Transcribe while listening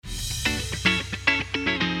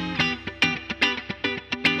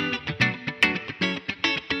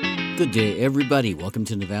Good day, everybody. Welcome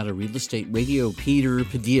to Nevada Real Estate Radio. Peter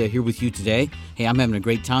Padilla here with you today. Hey, I'm having a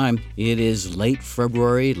great time. It is late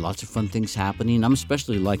February, lots of fun things happening. I'm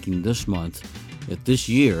especially liking this month, this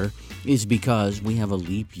year, is because we have a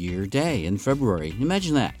leap year day in February.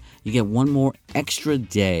 Imagine that. You get one more extra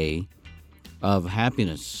day of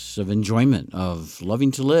happiness, of enjoyment, of loving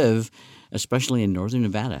to live, especially in northern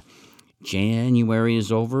Nevada. January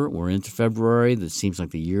is over. We're into February. That seems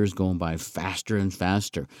like the year is going by faster and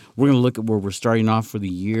faster. We're going to look at where we're starting off for the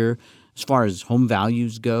year as far as home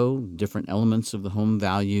values go, different elements of the home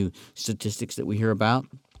value statistics that we hear about.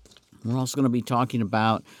 We're also going to be talking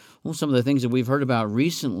about some of the things that we've heard about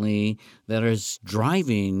recently that is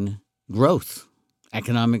driving growth,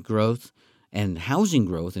 economic growth, and housing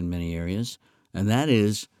growth in many areas, and that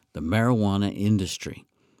is the marijuana industry.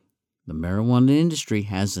 The marijuana industry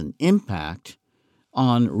has an impact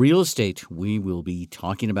on real estate. We will be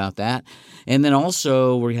talking about that. And then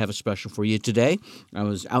also we have a special for you today. I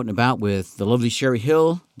was out and about with the lovely Sherry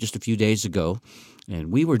Hill just a few days ago,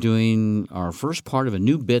 and we were doing our first part of a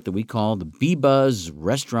new bit that we call the B-Buzz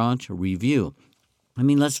Restaurant Review. I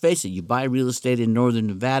mean, let's face it, you buy real estate in northern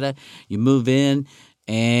Nevada, you move in,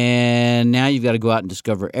 and now you've got to go out and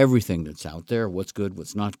discover everything that's out there, what's good,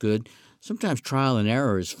 what's not good. Sometimes trial and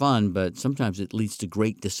error is fun, but sometimes it leads to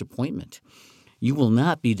great disappointment. You will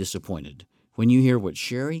not be disappointed when you hear what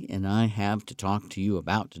Sherry and I have to talk to you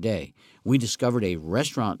about today. We discovered a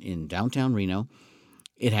restaurant in downtown Reno.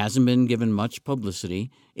 It hasn't been given much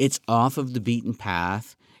publicity. It's off of the beaten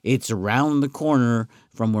path. It's around the corner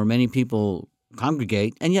from where many people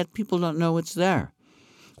congregate, and yet people don't know it's there.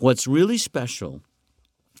 What's really special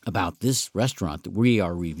about this restaurant that we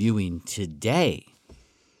are reviewing today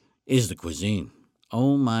is the cuisine.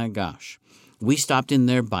 Oh my gosh. We stopped in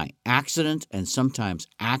there by accident, and sometimes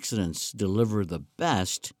accidents deliver the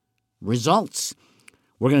best results.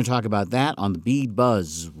 We're going to talk about that on the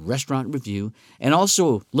B-Buzz Restaurant Review, and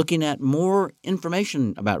also looking at more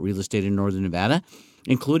information about real estate in northern Nevada,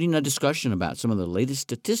 including a discussion about some of the latest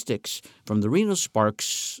statistics from the Reno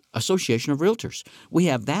Sparks Association of Realtors. We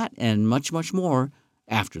have that and much, much more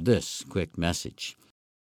after this quick message.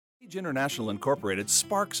 Sage International Incorporated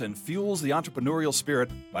sparks and fuels the entrepreneurial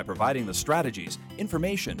spirit by providing the strategies,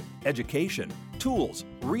 information, education, tools,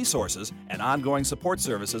 resources, and ongoing support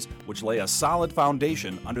services which lay a solid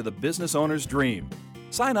foundation under the business owner's dream.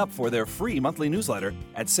 Sign up for their free monthly newsletter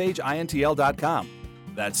at sageintl.com.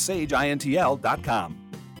 That's sageintl.com.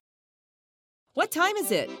 What time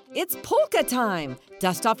is it? It's polka time!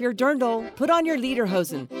 Dust off your dirndl, put on your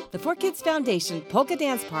lederhosen. The 4Kids Foundation Polka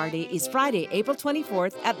Dance Party is Friday, April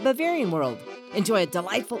 24th at Bavarian World. Enjoy a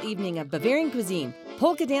delightful evening of Bavarian cuisine,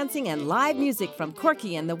 polka dancing, and live music from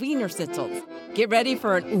Corky and the Wiener Sitzels. Get ready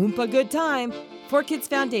for an oompa good time! 4Kids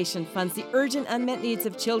Foundation funds the urgent unmet needs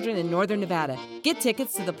of children in northern Nevada. Get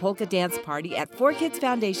tickets to the polka dance party at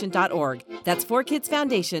 4kidsfoundation.org. That's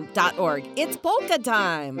 4kidsfoundation.org. It's polka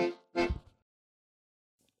time!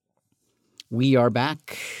 We are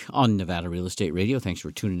back on Nevada Real Estate Radio. Thanks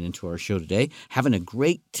for tuning into our show today. Having a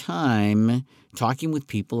great time talking with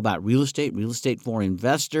people about real estate for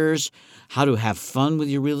investors, how to have fun with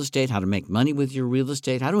your real estate, how to make money with your real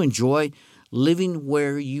estate, how to enjoy living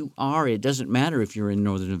where you are. It doesn't matter if you're in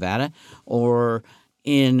northern Nevada or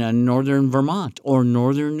in northern Vermont or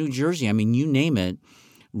northern New Jersey. I mean, you name it.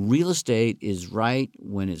 Real estate is right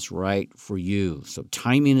when it's right for you. So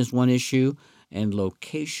timing is one issue and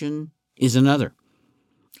location is another.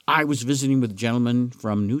 I was visiting with a gentleman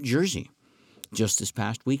from New Jersey just this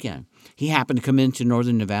past weekend. He happened to come into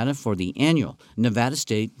northern Nevada for the annual Nevada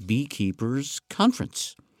State Beekeepers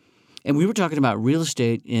Conference. And we were talking about real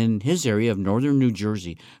estate in his area of northern New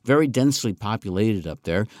Jersey, very densely populated up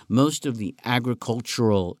there. Most of the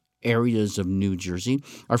agricultural areas of New Jersey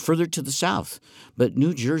are further to the south. But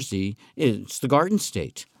New Jersey, it's the Garden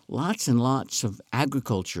State. Lots and lots of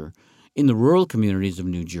agriculture in the rural communities of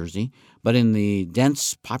New Jersey, but in the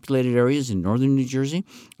dense populated areas in northern New Jersey,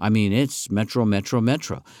 I mean, it's metro.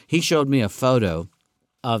 He showed me a photo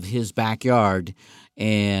of his backyard,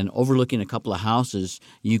 and overlooking a couple of houses,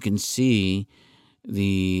 you can see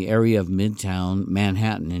the area of Midtown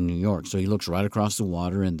Manhattan in New York. So he looks right across the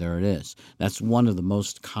water, and there it is. That's one of the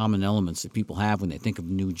most common elements that people have when they think of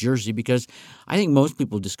New Jersey, because I think most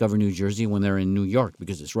people discover New Jersey when they're in New York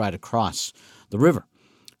because it's right across the river.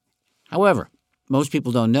 However, most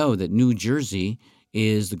people don't know that New Jersey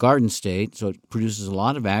is the Garden State, so it produces a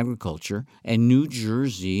lot of agriculture, and New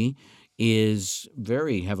Jersey is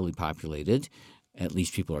very heavily populated. At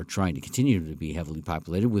least people are trying to continue to be heavily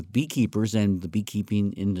populated with beekeepers and the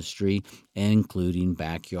beekeeping industry, including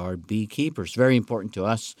backyard beekeepers. Very important to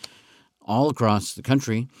us all across the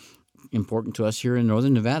country. important to us here in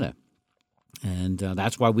Northern Nevada. And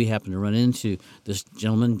that's why we happen to run into this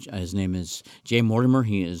gentleman. His name is Jay Mortimer.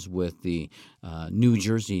 He is with the New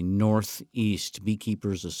Jersey Northeast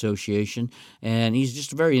Beekeepers Association. And he's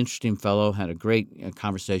just a very interesting fellow. Had a great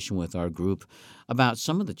conversation with our group about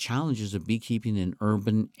some of the challenges of beekeeping in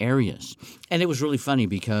urban areas. And it was really funny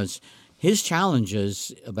because his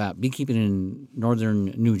challenges about beekeeping in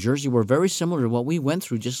northern New Jersey were very similar to what we went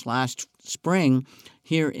through just last spring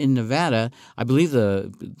here in Nevada. I believe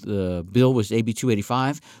the bill was AB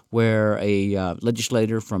 285, where a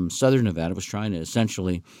legislator from southern Nevada was trying to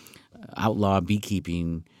essentially outlaw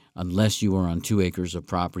beekeeping unless you were on 2 acres of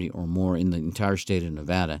property or more in the entire state of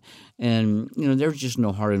Nevada. And, there's just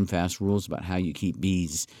no hard and fast rules about how you keep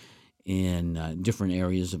bees in different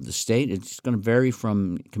areas of the state. It's going to vary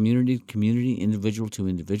from community to community, individual to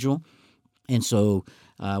individual. And so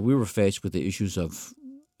we were faced with the issues of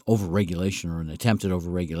overregulation or an attempted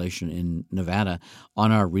overregulation in Nevada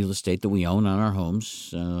on our real estate that we own, on our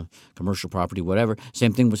homes, commercial property, whatever.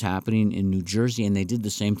 Same thing was happening in New Jersey, and they did the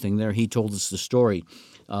same thing there. He told us the story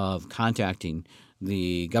of contacting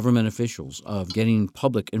the government officials, of getting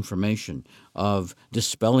public information, of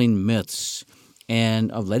dispelling myths,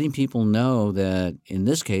 and of letting people know that, in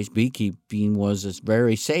this case, beekeeping was a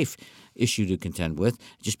very safe issue to contend with.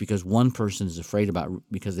 Just because one person is afraid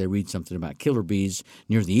because they read something about killer bees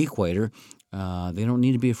near the equator, they don't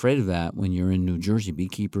need to be afraid of that when you're in New Jersey.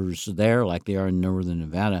 Beekeepers there, like they are in northern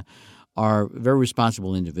Nevada, are very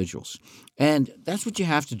responsible individuals. And that's what you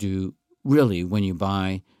have to do, really, when you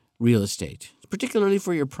buy real estate, particularly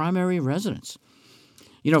for your primary residence.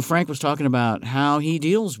 Frank was talking about how he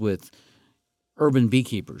deals with urban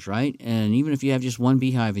beekeepers, right? And even if you have just one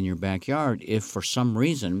beehive in your backyard, if for some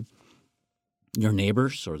reason your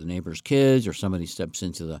neighbors or the neighbor's kids or somebody steps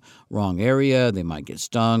into the wrong area, they might get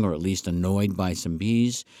stung or at least annoyed by some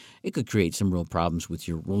bees. It could create some real problems with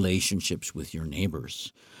your relationships with your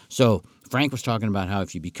neighbors. So Frank was talking about how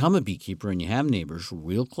if you become a beekeeper and you have neighbors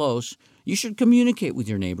real close, you should communicate with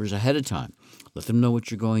your neighbors ahead of time. Let them know what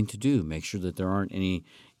you're going to do. Make sure that there aren't any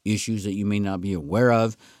issues that you may not be aware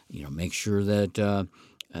of. Make sure that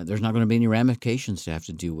there's not going to be any ramifications to have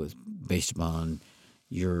to deal with based upon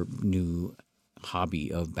your new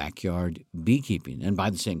hobby of backyard beekeeping. And by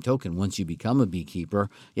the same token, once you become a beekeeper,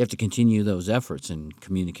 you have to continue those efforts and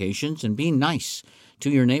communications and being nice to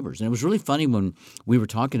your neighbors. And it was really funny when we were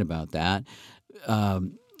talking about that.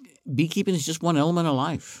 Beekeeping is just one element of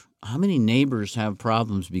life. How many neighbors have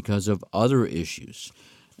problems because of other issues?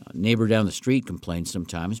 A neighbor down the street complains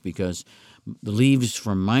sometimes because the leaves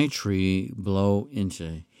from my tree blow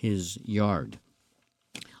into his yard.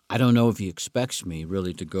 I don't know if he expects me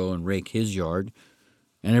really to go and rake his yard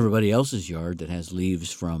and everybody else's yard that has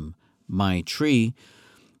leaves from my tree,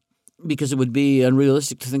 because it would be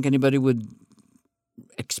unrealistic to think anybody would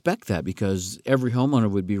expect that, because every homeowner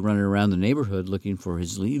would be running around the neighborhood looking for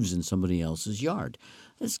his leaves in somebody else's yard.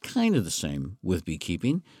 It's kind of the same with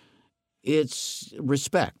beekeeping. It's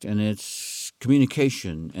respect, and it's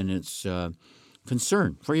communication, and it's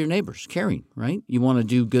concern for your neighbors, caring, right? You want to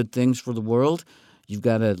do good things for the world. You've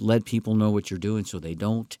got to let people know what you're doing so they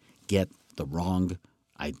don't get the wrong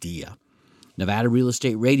idea. Nevada Real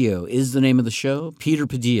Estate Radio is the name of the show. Peter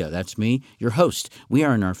Padilla, that's me, your host. We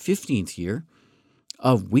are in our 15th year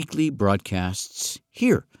of weekly broadcasts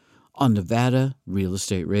here on Nevada Real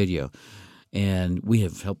Estate Radio. And we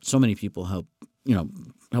have helped so many people help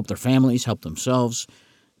their families, help themselves,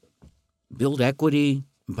 build equity,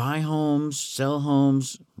 buy homes, sell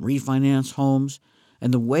homes, refinance homes.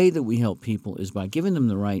 And the way that we help people is by giving them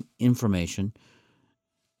the right information,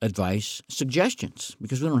 advice, suggestions,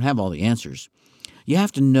 because we don't have all the answers. You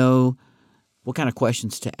have to know what kind of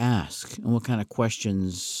questions to ask and what kind of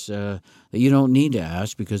questions that you don't need to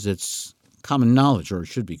ask because it's common knowledge, or it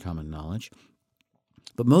should be common knowledge.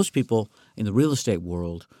 But most people in the real estate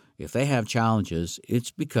world, if they have challenges, it's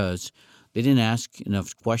because they didn't ask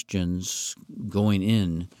enough questions going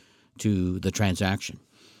in to the transaction.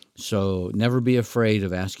 So never be afraid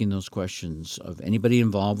of asking those questions of anybody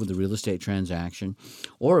involved with the real estate transaction,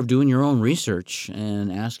 or of doing your own research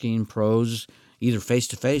and asking pros either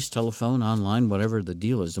face-to-face, telephone, online, whatever the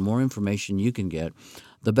deal is. The more information you can get,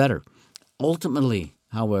 the better. Ultimately,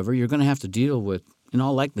 however, you're going to have to deal with, in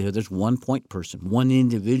all likelihood, there's one point person, one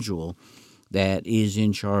individual that is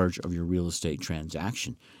in charge of your real estate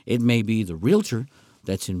transaction. It may be the realtor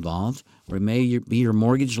that's involved, or it may be your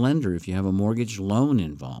mortgage lender if you have a mortgage loan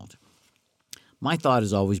involved. My thought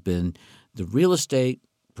has always been the real estate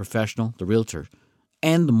professional, the realtor,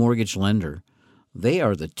 and the mortgage lender, they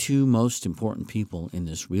are the two most important people in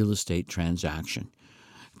this real estate transaction.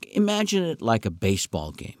 Imagine it like a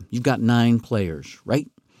baseball game. You've got 9 players, right?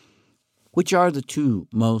 Which are the 2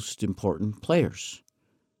 most important players?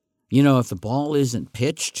 If the ball isn't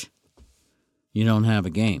pitched, you don't have a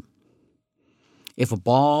game. If a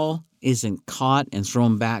ball isn't caught and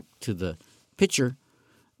thrown back to the pitcher,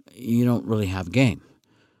 you don't really have a game.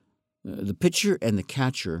 The pitcher and the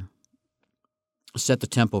catcher set the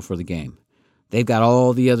tempo for the game. They've got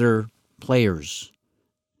all the other players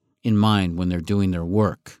in mind when they're doing their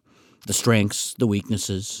work. The strengths, the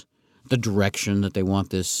weaknesses, the direction that they want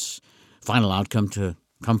this final outcome to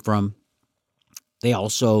come from. They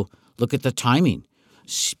also look at the timing.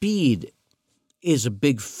 Speed is a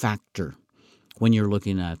big factor when you're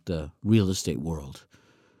looking at the real estate world.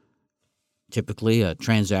 Typically, a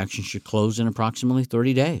transaction should close in approximately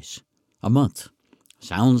 30 days, a month.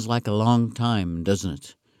 Sounds like a long time, doesn't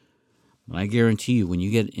it? But I guarantee you, when you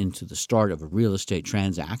get into the start of a real estate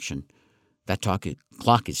transaction, that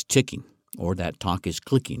clock is ticking, or that talk is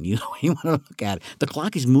clicking. You want to look at it. The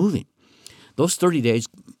clock is moving. Those 30 days,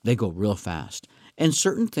 they go real fast. And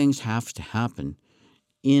certain things have to happen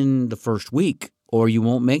in the first week, or you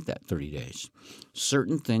won't make that 30 days.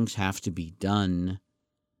 Certain things have to be done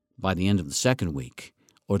by the end of the second week,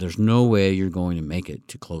 or there's no way you're going to make it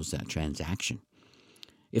to close that transaction.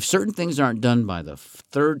 If certain things aren't done by the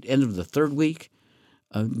end of the third week,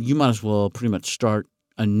 you might as well pretty much start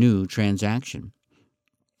a new transaction.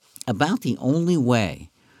 About the only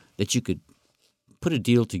way that you could put a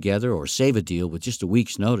deal together or save a deal with just a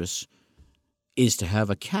week's notice is to have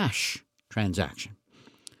a cash transaction.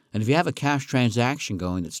 And if you have a cash transaction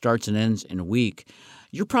going that starts and ends in a week,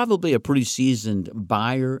 you're probably a pretty seasoned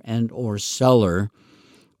buyer and or seller,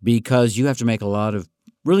 because you have to make a lot of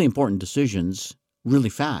really important decisions really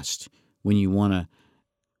fast when you want to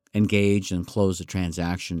engage and close a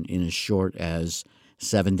transaction in as short as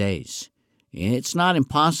 7 days. It's not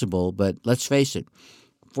impossible, but let's face it,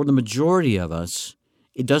 for the majority of us,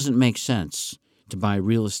 it doesn't make sense to buy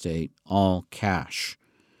real estate all cash.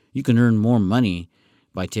 You can earn more money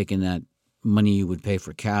by taking that money you would pay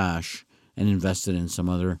for cash and invest it in some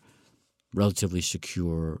other relatively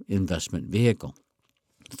secure investment vehicle.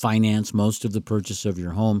 Finance most of the purchase of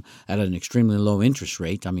your home at an extremely low interest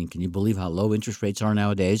rate. I mean, can you believe how low interest rates are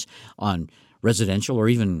nowadays on residential or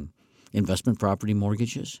even investment property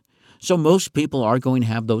mortgages? So most people are going to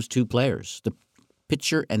have those 2 players, the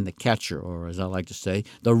pitcher and the catcher, or as I like to say,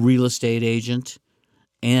 the real estate agent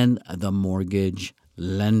and the mortgage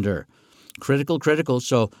lender. Critical.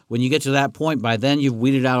 So when you get to that point, by then you've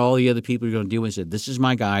weeded out all the other people you're going to deal with and said, this is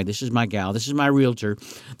my guy, this is my gal, this is my realtor,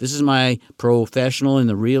 this is my professional in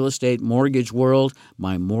the real estate mortgage world,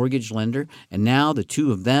 my mortgage lender. And now the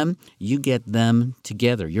 2 of them, you get them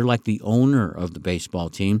together. You're like the owner of the baseball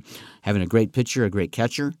team, having a great pitcher, a great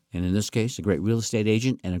catcher, and in this case, a great real estate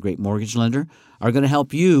agent and a great mortgage lender are going to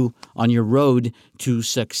help you on your road to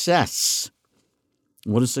success.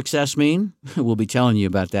 What does success mean? We'll be telling you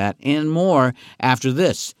about that and more after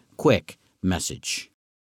this quick message.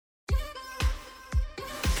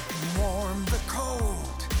 Warm the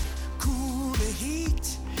cold, cool the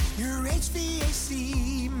heat. Your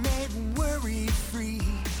HVAC made worry-free.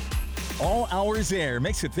 All Hours Air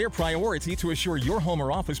makes it their priority to assure your home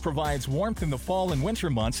or office provides warmth in the fall and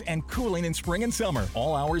winter months and cooling in spring and summer.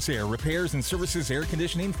 All Hours Air repairs and services air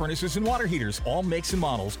conditioning, furnaces, and water heaters, all makes and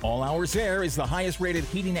models. All Hours Air is the highest rated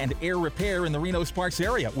heating and air repair in the Reno-Sparks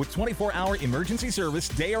area with 24-hour emergency service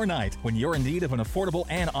day or night. When you're in need of an affordable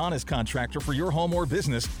and honest contractor for your home or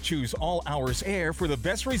business, choose All Hours Air for the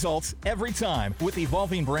best results every time. With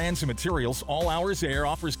evolving brands and materials, All Hours Air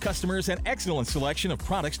offers customers an excellent selection of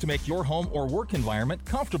products to make your home or work environment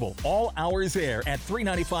comfortable. All Hours Air at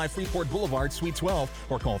 395 Freeport Boulevard, Suite 12,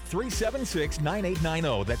 or call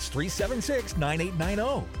 376-9890. That's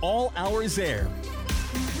 376-9890. All Hours Air.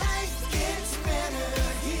 Life gets better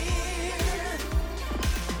here.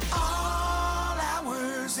 All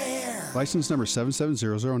Hours Air. License number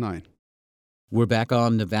 77009. We're back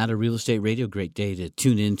on Nevada Real Estate Radio. Great day to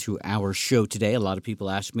tune into our show today. A lot of people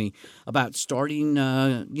ask me about starting,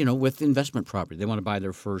 with investment property. They want to buy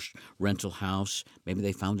their first rental house. Maybe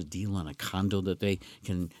they found a deal on a condo that they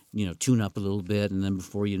can, tune up a little bit, and then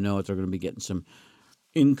before you know it, they're going to be getting some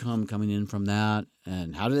income coming in from that.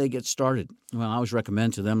 And how do they get started? Well, I always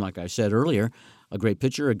recommend to them, like I said earlier, a great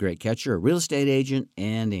pitcher, a great catcher, a real estate agent,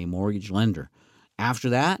 and a mortgage lender. After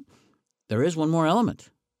that, there is one more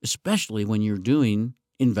element, especially when you're doing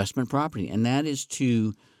investment property, and that is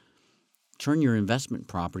to turn your investment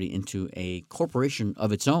property into a corporation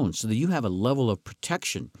of its own so that you have a level of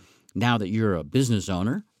protection now that you're a business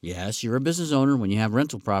owner Yes, you're a business owner when you have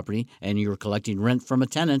rental property and you're collecting rent from a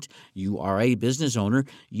tenant. You are a business owner.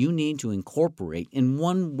 You need to incorporate in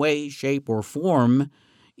one way, shape, or form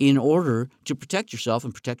in order to protect yourself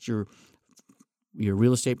and protect your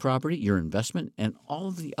real estate property, your investment, and all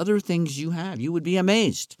of the other things you have. You would be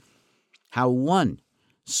amazed how one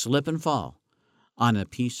slip and fall on a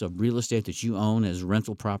piece of real estate that you own as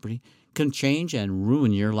rental property can change and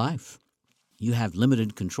ruin your life. You have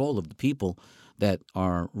limited control of the people that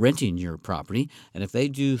are renting your property, and if they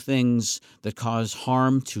do things that cause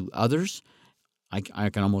harm to others, I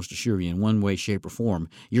can almost assure you in one way, shape, or form,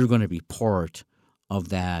 you're going to be part of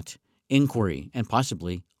that inquiry and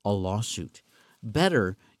possibly a lawsuit.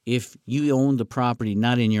 Better if you own the property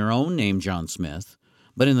not in your own name, John Smith,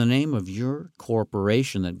 but in the name of your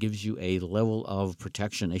corporation that gives you a level of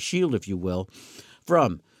protection, a shield, if you will,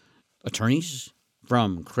 from attorneys,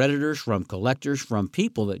 from creditors, from collectors, from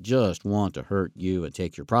people that just want to hurt you and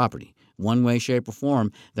take your property. One way, shape, or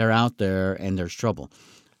form, they're out there and there's trouble.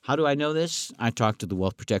 How do I know this? I talked to the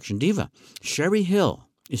Wealth Protection Diva. Sherry Hill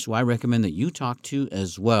is who I recommend that you talk to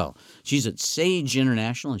as well. She's at Sage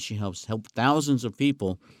International, and she help thousands of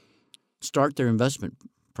people start their investment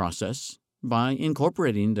process by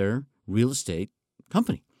incorporating their real estate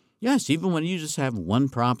company. Yes, even when you just have one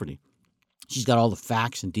property. She's got all the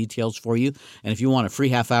facts and details for you. And if you want a free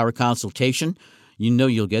half-hour consultation, you know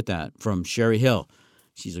you'll get that from Sherry Hill.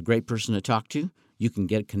 She's a great person to talk to. You can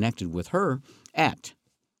get connected with her at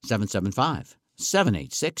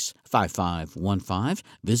 775-786-5515.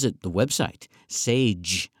 Visit the website,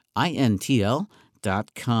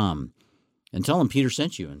 sageintl.com. And tell them Peter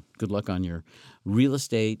sent you, and good luck on your real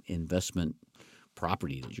estate investment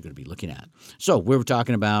property that you're going to be looking at. So we were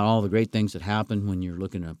talking about all the great things that happen when you're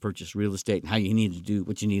looking to purchase real estate and how you need to do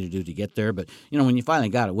what you need to do to get there. But, when you finally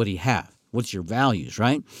got it, what do you have? What's your values,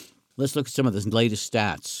 right? Let's look at some of the latest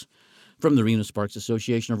stats from the Reno Sparks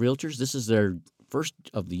Association of Realtors. This is their first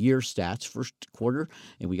of the year stats, first quarter,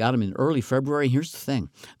 and we got them in early February. Here's the thing.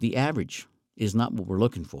 The average is not what we're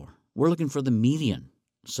looking for. We're looking for the median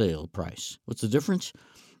sale price. What's the difference?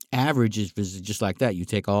 Average is just like that. You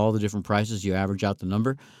take all the different prices, you average out the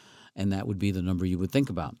number, and that would be the number you would think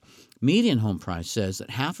about. Median home price says that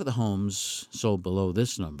half of the homes sold below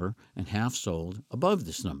this number and half sold above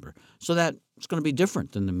this number. So that's going to be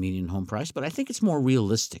different than the median home price, but I think it's more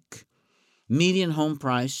realistic. Median home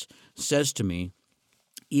price says to me,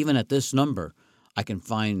 even at this number, I can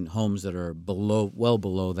find homes that are well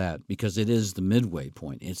below that because it is the midway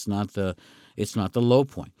point. It's not the low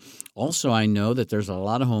point. Also, I know that there's a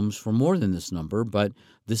lot of homes for more than this number, but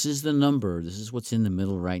this is the number. This is what's in the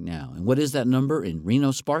middle right now. And what is that number in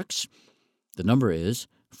Reno Sparks? The number is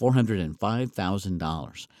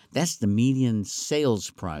 $405,000. That's the median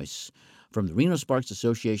sales price from the Reno Sparks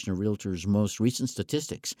Association of Realtors' most recent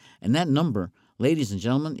statistics. And that number, ladies and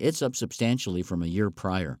gentlemen, it's up substantially from a year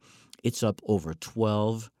prior. It's up over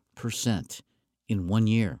 12% in 1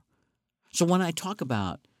 year. So when I talk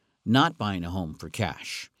about not buying a home for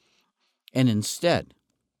cash and instead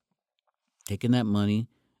taking that money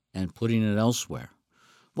and putting it elsewhere,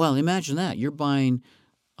 well, imagine that. You're buying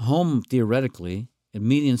a home theoretically at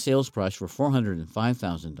median sales price for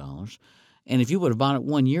 $405,000. And if you would have bought it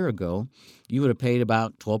 1 year ago, you would have paid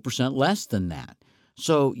about 12% less than that.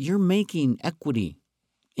 So you're making equity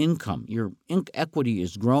income. Your equity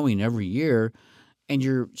is growing every year, and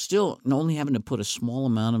you're still only having to put a small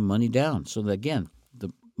amount of money down. So that, again,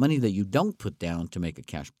 the money that you don't put down to make a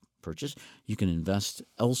cash purchase, you can invest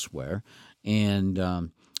elsewhere. And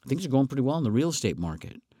things are going pretty well in the real estate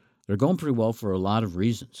market. They're going pretty well for a lot of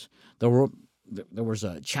reasons. There was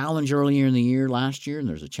a challenge earlier in the year last year, and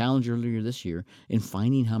there's a challenge earlier this year in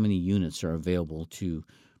finding how many units are available to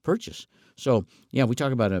purchase. So, yeah, we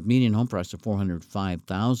talk about a median home price of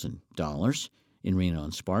 $405,000 in Reno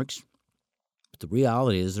and Sparks. But the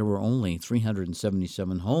reality is there were only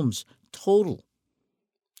 377 homes total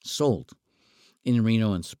sold in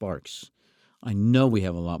Reno and Sparks. I know we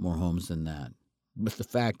have a lot more homes than that. But the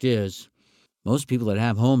fact is, most people that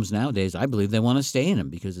have homes nowadays, I believe they want to stay in them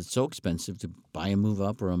because it's so expensive to buy a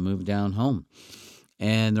move-up or a move-down home.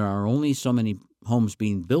 And there are only so many homes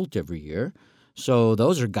being built every year. So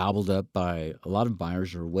those are gobbled up by a lot of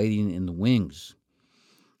buyers who are waiting in the wings.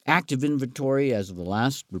 Active inventory, as of the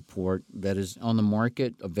last report, that is on the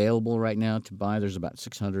market available right now to buy, there's about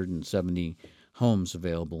 670 homes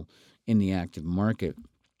available in the active market.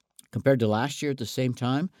 Compared to last year at the same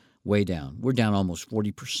time, way down. We're down almost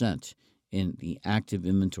 40% in the active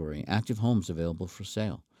inventory, active homes available for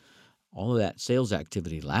sale. All of that sales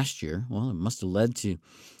activity last year, well, it must have led to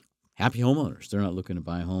happy homeowners. They're not looking to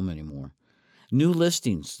buy a home anymore. New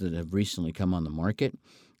listings that have recently come on the market,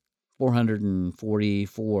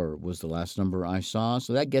 444 was the last number I saw.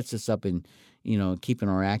 So that gets us up in, keeping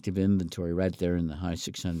our active inventory right there in the high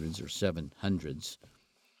 600s or 700s.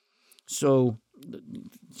 So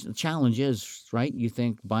the challenge is, right, you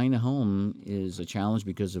think buying a home is a challenge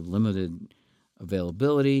because of limited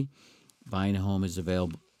availability. Buying a home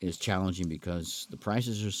is challenging because the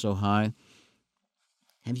prices are so high.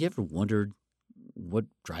 Have you ever wondered what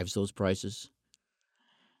drives those prices?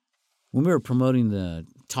 When we were promoting the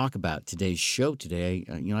talk about today's show today,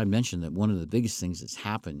 I mentioned that one of the biggest things that's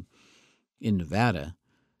happened in Nevada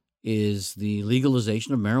is the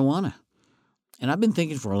legalization of marijuana. And I've been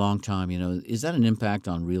thinking for a long time, is that an impact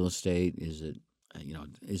on real estate? Is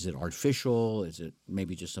it artificial? Is it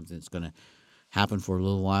maybe just something that's going to happen for a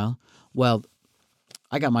little while? Well,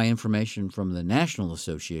 I got my information from the National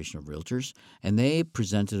Association of Realtors, and they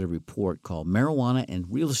presented a report called Marijuana and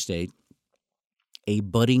Real Estate, a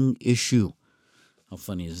Budding Issue. How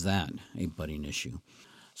funny is that, a budding issue?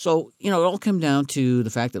 So, it all came down to the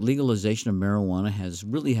fact that legalization of marijuana has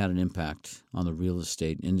really had an impact on the real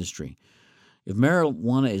estate industry. If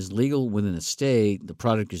marijuana is legal within a state, the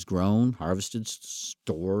product is grown, harvested,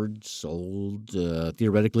 stored, sold,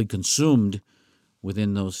 theoretically consumed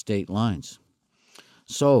within those state lines.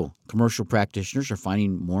 So commercial practitioners are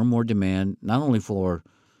finding more and more demand, not only for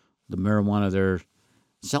the marijuana they're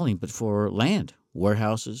selling, but for land,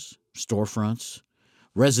 warehouses, storefronts.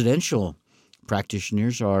 Residential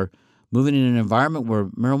practitioners are moving in an environment where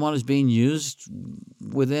marijuana is being used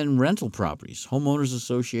within rental properties. Homeowners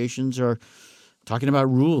associations are talking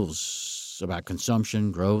about rules about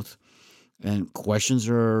consumption, growth, and questions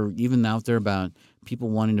are even out there about people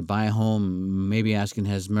wanting to buy a home, maybe asking,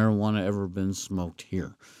 has marijuana ever been smoked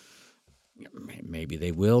here? Maybe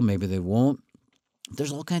they will, maybe they won't.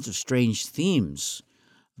 There's all kinds of strange themes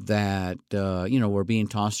that, were being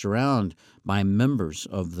tossed around by members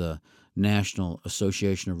of the National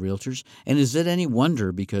Association of Realtors. And is it any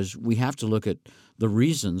wonder? Because we have to look at the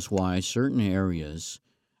reasons why certain areas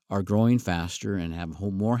are growing faster and have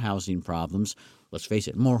more housing problems. Let's face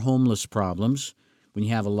it, more homeless problems. When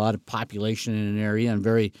you have a lot of population in an area and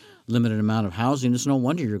very limited amount of housing, it's no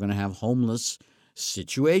wonder you're going to have homeless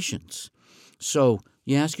situations. So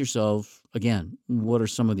you ask yourself, again, what are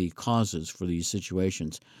some of the causes for these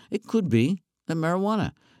situations? It could be the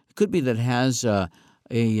marijuana. It could be that it has a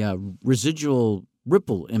residual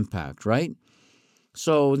ripple impact, right?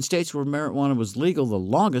 So in states where marijuana was legal the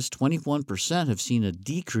longest, 21% have seen a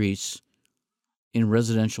decrease in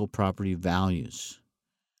residential property values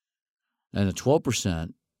and a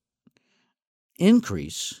 12%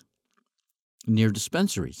 increase near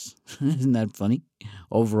dispensaries. Isn't that funny?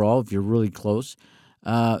 Overall, if you're really close.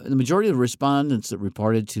 The majority of the respondents that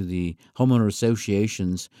reported to the homeowner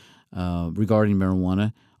associations regarding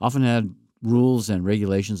marijuana often had rules and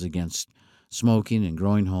regulations against smoking and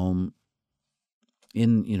growing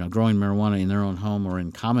marijuana in their own home or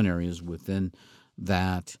in common areas within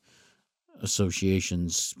that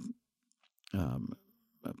association's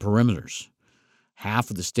perimeters. Half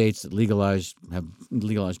of the states that have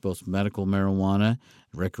legalized both medical marijuana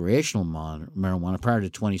and recreational marijuana prior to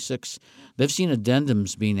 26. They've seen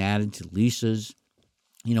addendums being added to leases,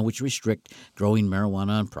 which restrict growing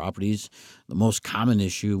marijuana on properties. The most common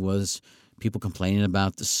issue was people complaining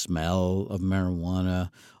about the smell of marijuana.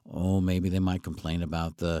 Oh, maybe they might complain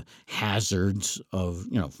about the hazards of,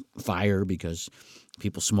 fire because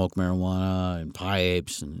people smoke marijuana and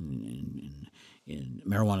pipes and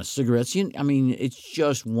marijuana cigarettes. It's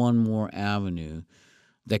just one more avenue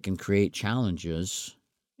that can create challenges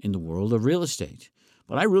in the world of real estate.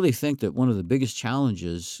 But I really think that one of the biggest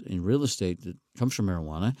challenges in real estate that comes from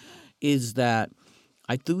marijuana is that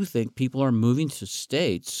I do think people are moving to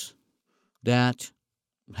states that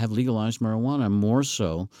have legalized marijuana more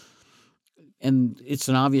so. And it's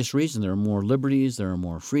an obvious reason. There are more liberties, there are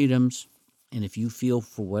more freedoms. And if you feel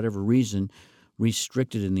for whatever reason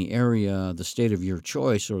restricted in the area, the state of your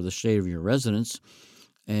choice or the state of your residence,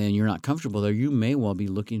 and you're not comfortable there, you may well be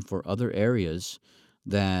looking for other areas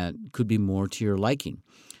that could be more to your liking.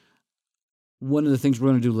 One of the things we're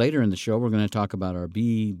going to do later in the show, we're going to talk about our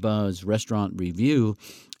Bee Buzz restaurant review.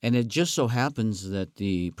 And it just so happens that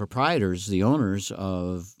the proprietors, the owners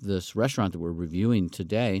of this restaurant that we're reviewing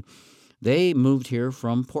today, they moved here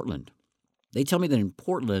from Portland. They tell me that in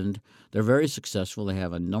Portland, they're very successful. They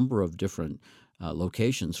have a number of different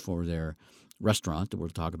locations for their restaurant that we'll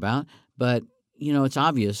talk about. But, it's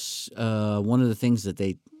obvious. One of the things that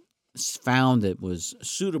they found that was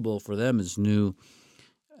suitable for them as new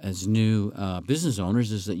as new business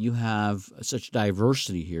owners is that you have such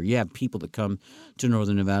diversity here. You have people that come to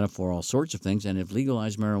Northern Nevada for all sorts of things, and if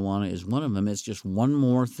legalized marijuana is one of them, it's just one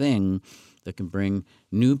more thing that can bring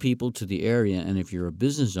new people to the area. And if you're a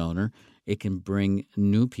business owner, it can bring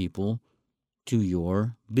new people to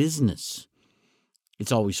your business.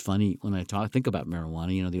 It's always funny when I think about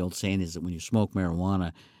marijuana. You know, the old saying is that when you smoke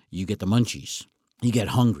marijuana, you get the munchies. You get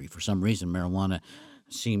hungry. For some reason, marijuana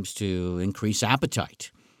seems to increase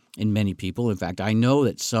appetite in many people. In fact, I know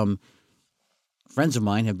that some friends of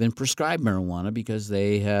mine have been prescribed marijuana because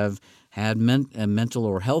they have had mental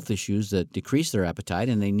or health issues that decrease their appetite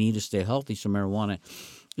and they need to stay healthy. So marijuana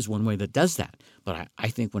is one way that does that. But I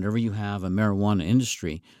think whenever you have a marijuana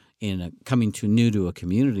industry coming new to a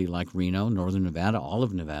community like Reno, Northern Nevada, all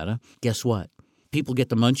of Nevada, guess what? People get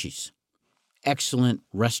the munchies. Excellent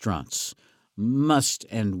restaurants must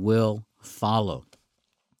and will follow.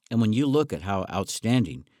 And when you look at how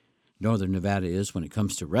outstanding Northern Nevada is when it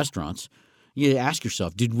comes to restaurants, you ask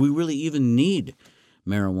yourself, did we really even need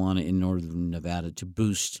marijuana in Northern Nevada to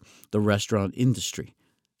boost the restaurant industry?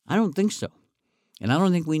 I don't think so. And I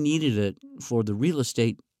don't think we needed it for the real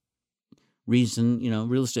estate reason,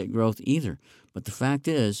 real estate growth either. But the fact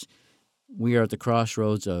is, we are at the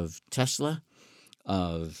crossroads of Tesla,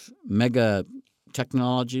 of mega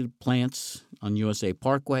technology plants on USA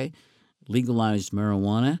Parkway, legalized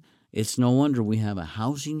marijuana. It's no wonder we have a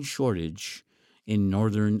housing shortage in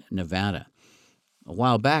Northern Nevada. A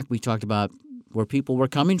while back, we talked about where people were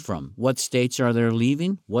coming from. What states are they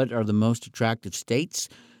leaving? What are the most attractive states?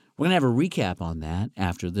 We're going to have a recap on that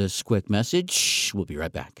after this quick message. We'll be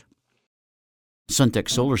right back. Suntech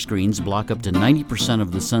solar screens block up to 90%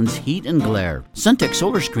 of the sun's heat and glare. Suntech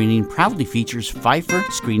solar screening proudly features Pfeiffer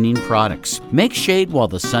screening products. Make shade while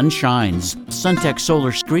the sun shines. Suntech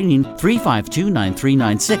solar screening,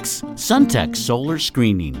 352-9396. Suntech solar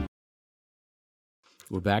screening.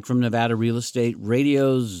 We're back from Nevada Real Estate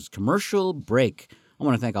Radio's commercial break. I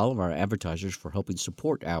want to thank all of our advertisers for helping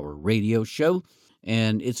support our radio show.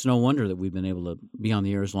 And it's no wonder that we've been able to be on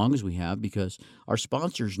the air as long as we have, because our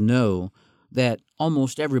sponsors know that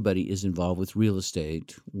almost everybody is involved with real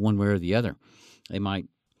estate one way or the other. They might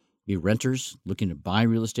be renters looking to buy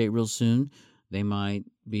real estate real soon. They might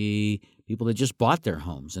be people that just bought their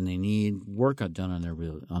homes and they need work done on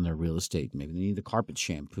their real estate. Maybe they need the carpet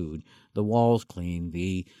shampooed, the walls cleaned,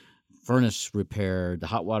 the furnace repaired, the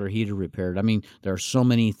hot water heater repaired. I mean, there are so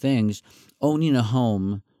many things. Owning a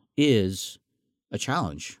home is a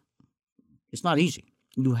challenge. It's not easy.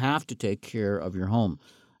 You have to take care of your home.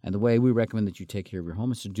 And the way we recommend that you take care of your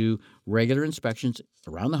home is to do regular inspections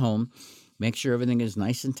around the home, make sure everything is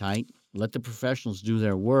nice and tight, let the professionals do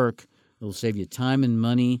their work. It'll save you time and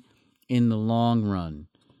money in the long run.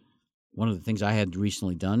 One of the things I had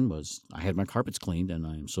recently done was I had my carpets cleaned, and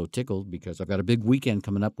I am so tickled because I've got a big weekend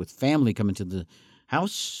coming up with family coming to the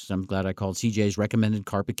house. I'm glad I called CJ's Recommended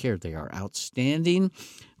Carpet Care. They are outstanding,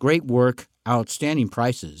 great work, outstanding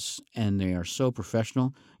prices, and they are so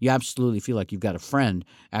professional. You absolutely feel like you've got a friend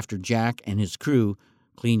after Jack and his crew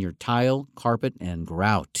clean your tile, carpet, and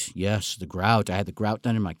grout. Yes, the grout. I had the grout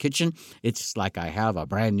done in my kitchen. It's like I have a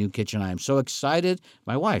brand new kitchen. I am so excited.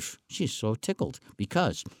 My wife, she's so tickled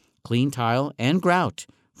because clean tile and grout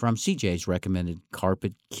from CJ's Recommended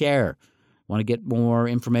Carpet Care. Want to get more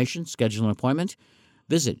information? Schedule an appointment?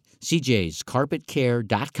 Visit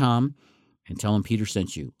cjscarpetcare.com and tell them Peter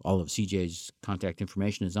sent you. All of CJ's contact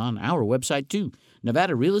information is on our website too,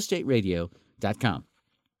 NevadaRealEstateRadio.com.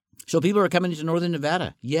 So people are coming to Northern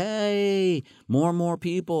Nevada. Yay! More and more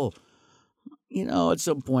people. At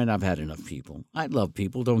some point I've had enough people. I love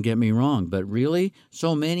people, don't get me wrong, but really,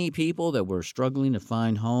 so many people that were struggling to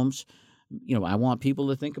find homes. I want people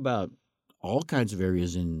to think about all kinds of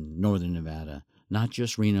areas in Northern Nevada, not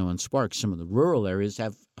just Reno and Sparks. Some of the rural areas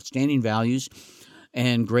have outstanding values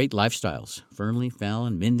and great lifestyles. Fernley,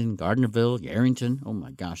 Fallon, Minden, Gardnerville, Yarrington. Oh,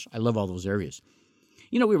 my gosh. I love all those areas.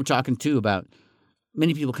 We were talking, too, about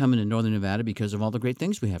many people coming to Northern Nevada because of all the great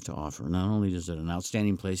things we have to offer. Not only is it an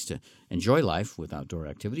outstanding place to enjoy life with outdoor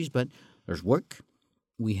activities, but there's work.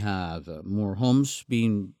 We have more homes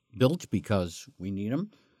being built because we need them.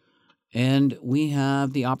 And we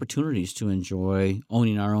have the opportunities to enjoy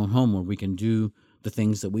owning our own home where we can do the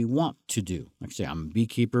things that we want to do. Like I say, I'm a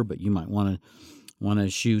beekeeper, but you might want to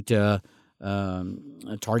shoot a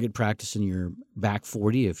target practice in your back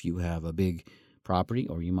 40 if you have a big property,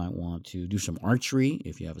 or you might want to do some archery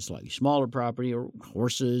if you have a slightly smaller property, or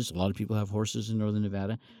horses. A lot of people have horses in Northern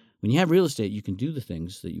Nevada. When you have real estate, you can do the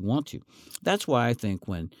things that you want to. That's why I think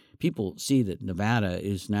when people see that Nevada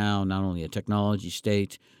is now not only a technology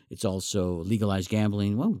state, it's also legalized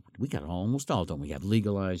gambling. Well, we got almost all, don't we? We have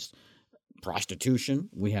legalized prostitution.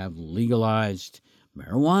 We have legalized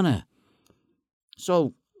marijuana.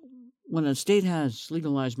 So when a state has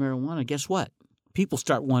legalized marijuana, guess what? People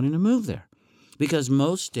start wanting to move there because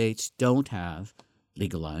most states don't have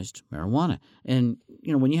legalized marijuana. And,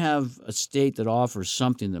 when you have a state that offers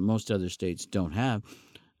something that most other states don't have,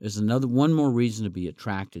 there's one more reason to be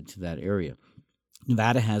attracted to that area.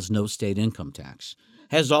 Nevada has no state income tax.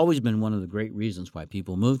 Has always been one of the great reasons why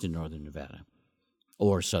people moved to northern Nevada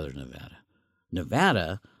or southern Nevada.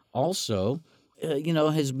 Nevada also,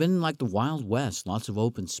 has been like the Wild West. Lots of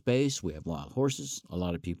open space. We have wild horses. A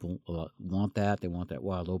lot of people want that. They want that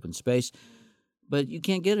wild open space. But you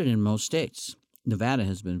can't get it in most states. Nevada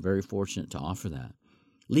has been very fortunate to offer that.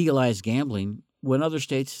 Legalized gambling, when other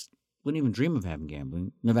states wouldn't even dream of having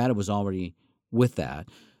gambling, Nevada was already with that.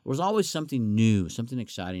 There was always something new, something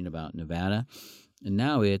exciting about Nevada. And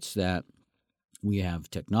now it's that we have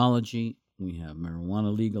technology, we have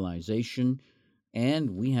marijuana legalization, and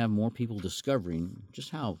we have more people discovering just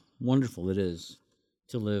how wonderful it is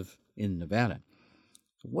to live in Nevada.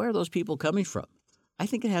 Where are those people coming from? I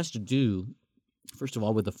think it has to do, first of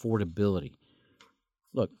all, with affordability.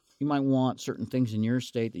 Look, you might want certain things in your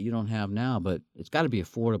state that you don't have now, but it's got to be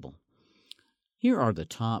affordable. Here are the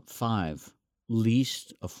top 5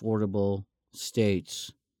 least affordable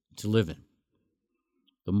states to live in.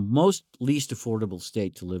 The most least affordable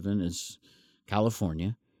state to live in is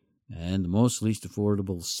California, and the most least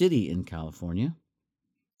affordable city in California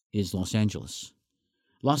is Los Angeles.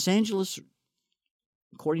 Los Angeles,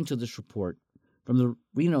 according to this report from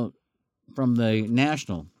the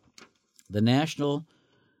National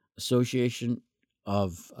Association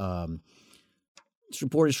of this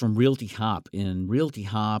report is from Realty Hop, and Realty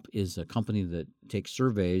Hop is a company that takes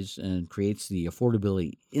surveys and creates the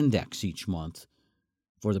affordability index each month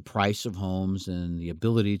for the price of homes and the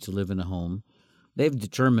ability to live in a home. They've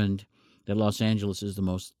determined that Los Angeles is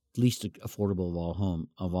the least affordable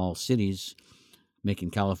of all cities,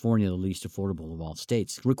 making California the least affordable of all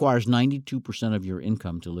states. It requires 92% of your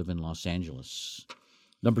income to live in Los Angeles.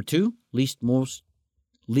 Number 2, least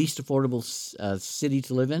affordable city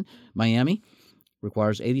to live in, Miami,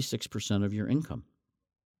 requires 86% of your income.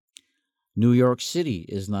 New York City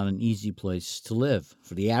is not an easy place to live.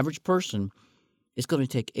 For the average person, it's going to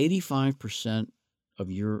take 85%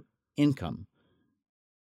 of your income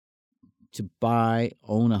to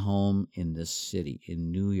own a home in this city,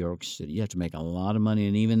 in New York City. You have to make a lot of money,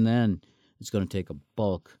 and even then, it's going to take a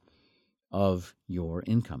bulk of your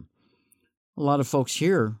income. A lot of folks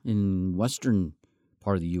here in western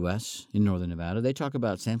part of the U.S., in northern Nevada, they talk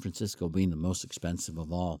about San Francisco being the most expensive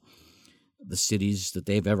of all the cities that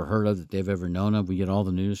they've ever heard of, that they've ever known of. We get all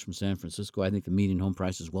the news from San Francisco. I think the median home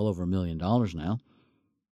price is well over $1 million now.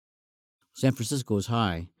 San Francisco is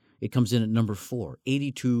high. It comes in at number 4.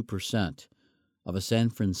 82% of a San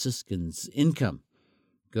Franciscan's income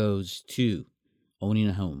goes to owning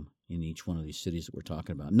a home in each one of these cities that we're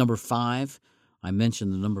talking about. Number 5, I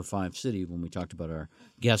mentioned the number 5 city when we talked about our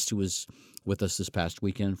guest who was with us this past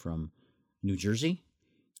weekend from New Jersey.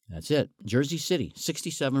 That's it. Jersey City,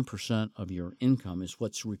 67% of your income is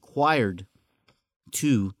what's required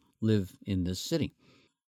to live in this city.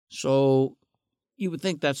 So you would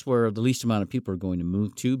think that's where the least amount of people are going to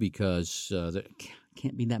move to, because there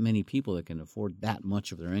can't be that many people that can afford that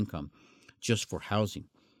much of their income just for housing.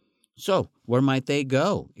 So where might they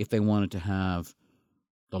go if they wanted to have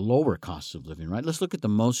the lower costs of living, right? Let's look at the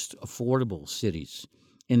most affordable cities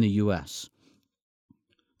in the U.S.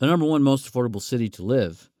 The number 1 most affordable city to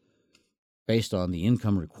live, based on the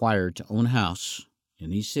income required to own a house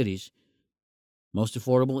in these cities, most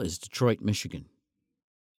affordable is Detroit, Michigan.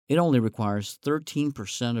 It only requires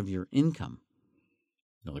 13% of your income.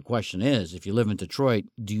 Now, the question is, if you live in Detroit,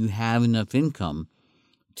 do you have enough income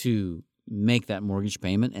to make that mortgage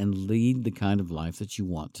payment and lead the kind of life that you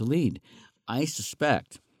want to lead? I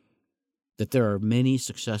suspect that there are many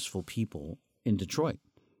successful people in Detroit,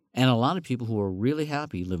 and a lot of people who are really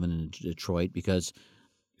happy living in Detroit because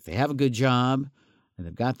if they have a good job and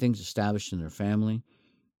they've got things established in their family,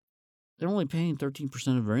 they're only paying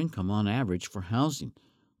 13% of their income on average for housing.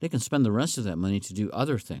 They can spend the rest of that money to do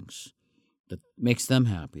other things that makes them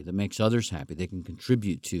happy, that makes others happy. They can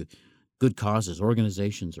contribute to good causes,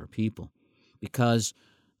 organizations, or people. Because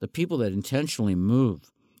the people that intentionally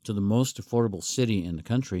move to the most affordable city in the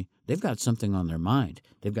country, they've got something on their mind.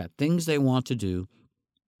 They've got things they want to do,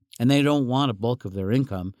 and they don't want a bulk of their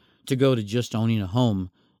income to go to just owning a home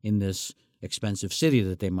in this expensive city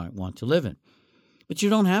that they might want to live in. But you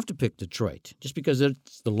don't have to pick Detroit just because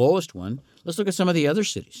it's the lowest one. Let's look at some of the other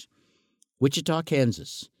cities. Wichita,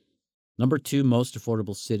 Kansas, number 2 most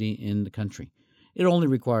affordable city in the country. It only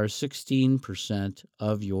requires 16%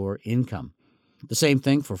 of your income. The same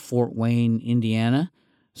thing for Fort Wayne, Indiana,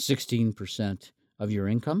 16% of your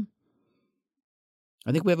income.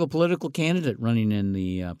 I think we have a political candidate running in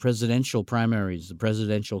the presidential primaries, the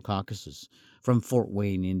presidential caucuses from Fort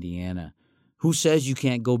Wayne, Indiana. Who says you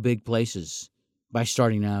can't go big places by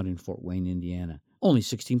starting out in Fort Wayne, Indiana? Only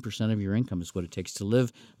 16% of your income is what it takes to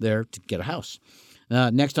live there to get a house.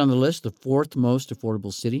 Next on the list, the 4th most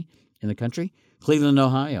affordable city in the country, Cleveland,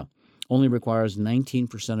 Ohio, only requires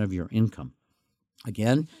 19% of your income.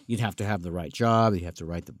 Again, you'd have to have the right job. You'd have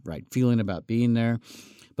to have the right feeling about being there.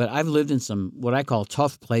 But I've lived in some what I call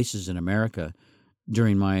tough places in America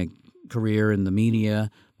during my career in the media,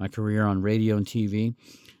 my career on radio and TV.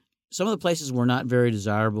 Some of the places were not very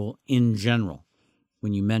desirable in general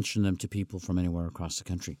when you mention them to people from anywhere across the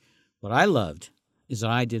country. What I loved is that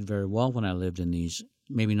I did very well when I lived in these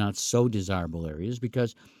maybe not so desirable areas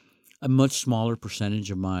because a much smaller percentage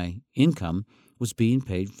of my income was being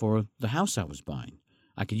paid for the house I was buying.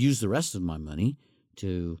 I could use the rest of my money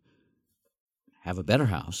to have a better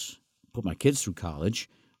house, put my kids through college,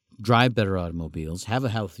 drive better automobiles, have a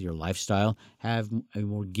healthier lifestyle, have a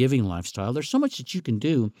more giving lifestyle. There's so much that you can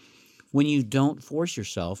do when you don't force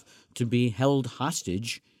yourself to be held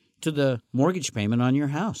hostage to the mortgage payment on your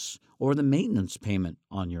house or the maintenance payment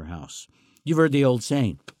on your house. You've heard the old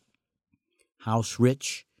saying, house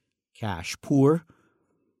rich, cash poor.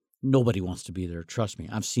 Nobody wants to be there. Trust me,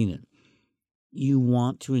 I've seen it. You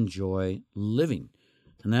want to enjoy living.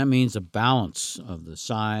 And that means a balance of the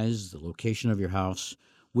size, the location of your house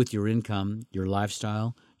with your income, your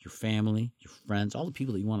lifestyle, your family, your friends, all the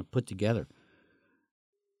people that you want to put together.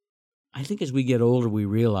 I think as we get older, we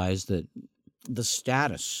realize that the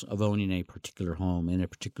status of owning a particular home in a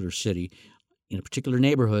particular city, in a particular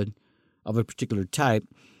neighborhood of a particular type,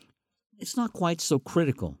 it's not quite so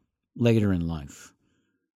critical later in life.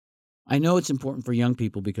 I know it's important for young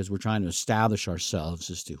people because we're trying to establish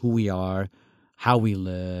ourselves as to who we are, how we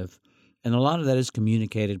live, and a lot of that is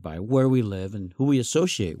communicated by where we live and who we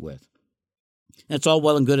associate with. And it's all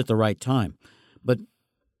well and good at the right time, but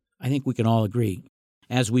I think we can all agree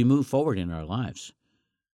as we move forward in our lives,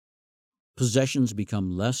 possessions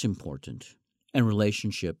become less important and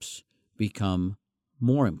relationships become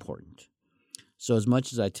more important. So as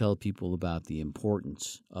much as I tell people about the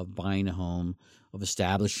importance of buying a home, of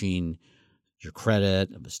establishing your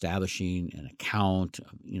credit, of establishing an account,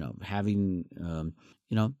 having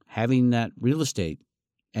that real estate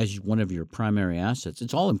as one of your primary assets,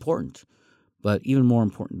 it's all important. But even more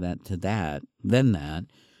important than that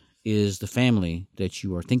is the family that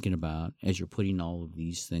you are thinking about as you're putting all of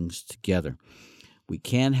these things together. We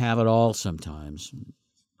can have it all sometimes,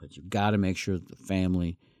 but you've got to make sure that the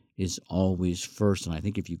family is always first. And I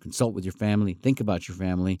think if you consult with your family, think about your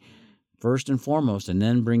family first and foremost, and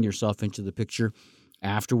then bring yourself into the picture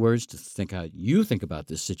afterwards to think how you think about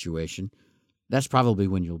this situation, that's probably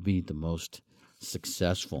when you'll be the most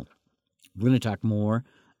successful. We're going to talk more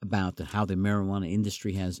about how the marijuana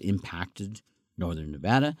industry has impacted Northern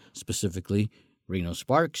Nevada, specifically Reno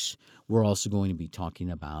Sparks. We're also going to be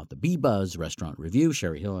talking about the B-Buzz Restaurant Review.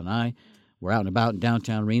 Sherry Hill and I were out and about in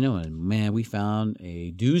downtown Reno, and man, we found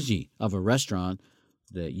a doozy of a restaurant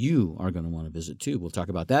that you are going to want to visit too. We'll talk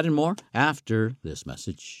about that and more after this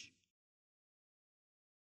message.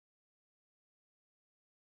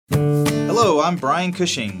 Hello, I'm Brian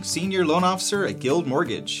Cushing, Senior Loan Officer at Guild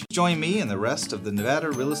Mortgage. Join me and the rest of the Nevada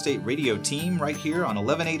Real Estate Radio team right here on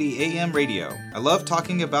 1180 AM radio. I love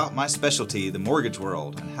talking about my specialty, the mortgage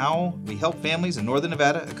world, and how we help families in Northern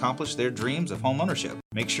Nevada accomplish their dreams of home ownership.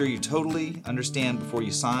 Make sure you totally understand before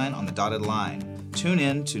you sign on the dotted line. Tune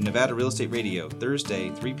in to Nevada Real Estate Radio, Thursday,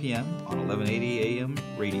 3 p.m. on 1180 AM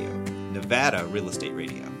radio. Nevada Real Estate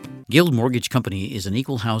Radio. Guild Mortgage Company is an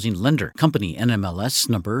equal housing lender. Company NMLS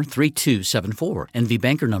number 3274. NV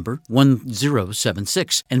Banker number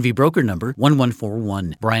 1076. NV Broker number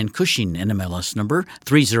 1141. Brian Cushing NMLS number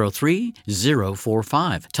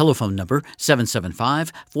 303045. Telephone number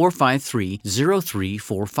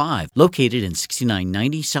 775-453-0345. Located in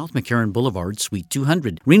 6990 South McCarran Boulevard, Suite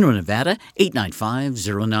 200, Reno, Nevada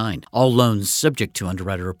 89509. All loans subject to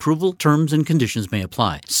underwriter approval. Terms and conditions may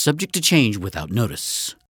apply. Subject to change without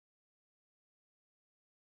notice.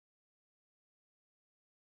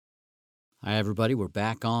 Hi, everybody. We're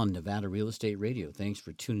back on Nevada Real Estate Radio. Thanks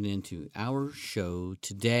for tuning in to our show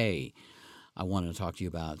today. I want to talk to you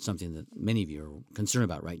about something that many of you are concerned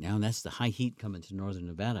about right now, and that's the high heat coming to northern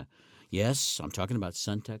Nevada. Yes, I'm talking about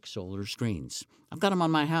SunTech solar screens. I've got them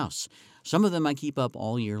on my house. Some of them I keep up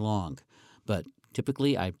all year long, but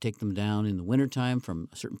typically I take them down in the wintertime from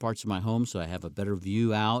certain parts of my home so I have a better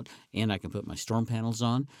view out and I can put my storm panels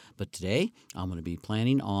on. But today I'm going to be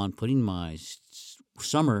planning on putting my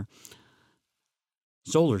summer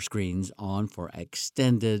solar screens on for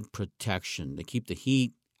extended protection. They keep the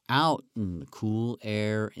heat out and the cool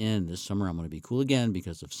air in. This summer I'm going to be cool again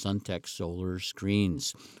because of SunTech solar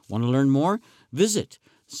screens. Want to learn more? Visit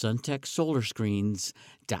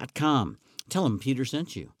suntechsolarscreens.com. Tell them Peter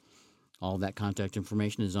sent you. All that contact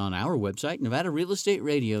information is on our website,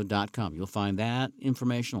 NevadaRealEstateRadio.com. You'll find that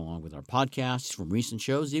information along with our podcasts from recent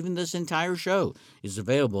shows. Even this entire show is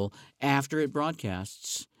available after it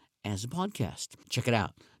broadcasts as a podcast. Check it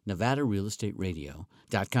out,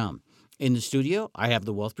 NevadaRealEstateRadio.com. In the studio, I have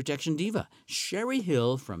the Wealth Protection Diva, Sherry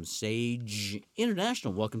Hill from Sage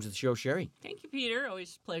International. Welcome to the show, Sherry. Thank you, Peter.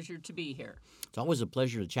 Always a pleasure to be here. It's always a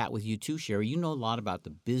pleasure to chat with you too, Sherry. You know a lot about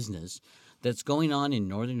the business that's going on in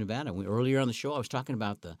northern Nevada. Earlier on the show, I was talking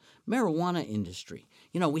about the marijuana industry.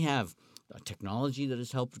 You know, we have technology that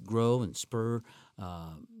has helped grow and spur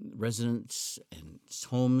residents and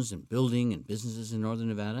homes and building and businesses in northern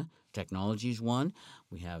Nevada. Technology is one.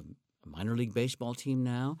 We have a minor league baseball team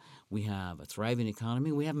now. We have a thriving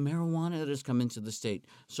economy. We have marijuana that has come into the state.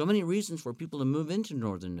 So many reasons for people to move into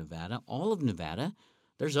northern Nevada, all of Nevada.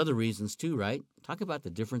 There's other reasons too, right? Talk about the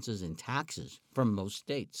differences in taxes from most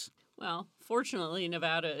states. Well, fortunately,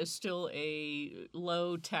 Nevada is still a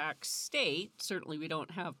low-tax state. Certainly, we don't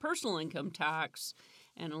have personal income tax,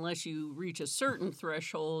 and unless you reach a certain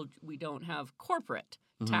threshold, we don't have corporate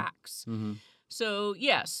tax. Mm-hmm. So,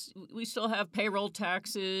 yes, we still have payroll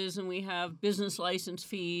taxes, and we have business license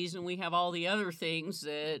fees, and we have all the other things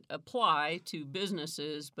that apply to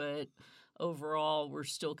businesses, but overall, we're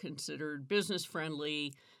still considered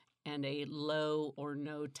business-friendly and a low or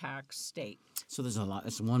no tax state. So there's a lot.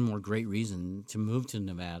 That's one more great reason to move to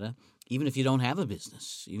Nevada, even if you don't have a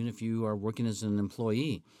business, even if you are working as an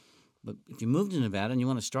employee. But if you move to Nevada and you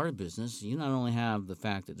want to start a business, you not only have the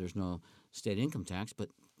fact that there's no state income tax, but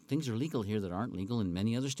things are legal here that aren't legal in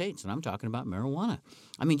many other states. And I'm talking about marijuana.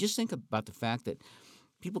 I mean, just think about the fact that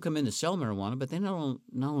people come in to sell marijuana, but they not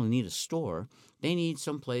only need a store, they need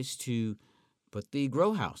some place to put the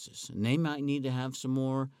grow houses. And they might need to have some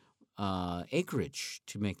more acreage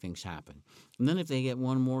to make things happen. And then if they get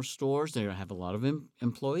one more stores, they have a lot of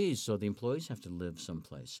employees, so the employees have to live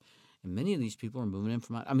someplace. And many of these people are moving in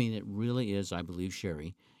from out. I mean, it really is, I believe,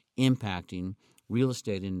 Sherry, impacting real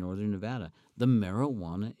estate in northern Nevada, the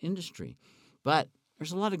marijuana industry. But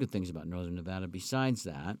there's a lot of good things about northern Nevada besides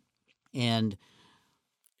that. And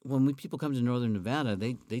when people come to northern Nevada,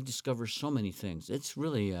 they discover so many things. It's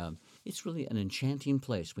really an enchanting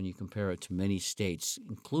place when you compare it to many states,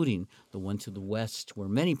 including the one to the west where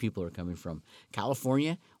many people are coming from.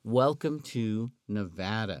 California, welcome to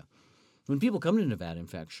Nevada. When people come to Nevada, in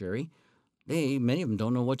fact, Sherry, many of them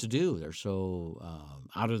don't know what to do. They're so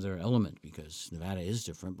out of their element because Nevada is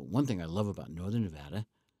different. But one thing I love about northern Nevada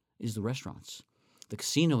is the restaurants. The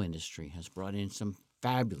casino industry has brought in some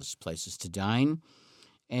fabulous places to dine.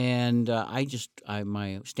 And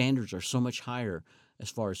my standards are so much higher as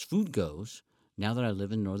far as food goes now that I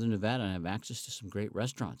live in northern Nevada and I have access to some great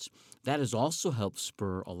restaurants. That has also helped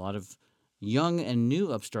spur a lot of young and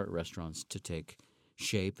new upstart restaurants to take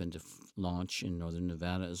shape and to launch in northern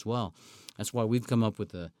Nevada as well. That's why we've come up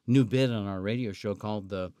with a new bit on our radio show called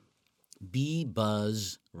the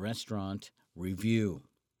B-Buzz Restaurant Review.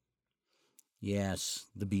 Yes,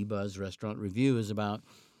 the B-Buzz Restaurant Review is about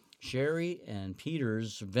Sherry and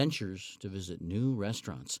Peter's ventures to visit new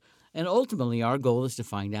restaurants. And ultimately, our goal is to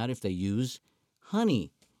find out if they use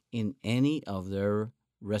honey in any of their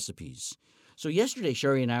recipes. So yesterday,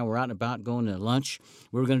 Sherry and I were out and about going to lunch.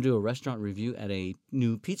 We were going to do a restaurant review at a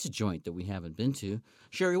new pizza joint that we haven't been to.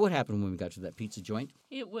 Sherry, what happened when we got to that pizza joint?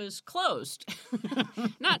 It was closed.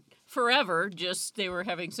 Not forever, just they were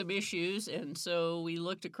having some issues. And so we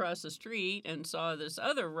looked across the street and saw this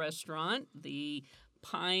other restaurant, the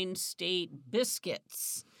Pine State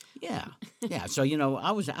Biscuits. Yeah. So,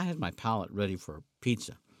 I had my palate ready for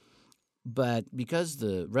pizza. But because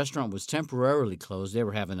the restaurant was temporarily closed, they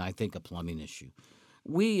were having, I think, a plumbing issue.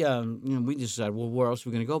 We decided, well, where else are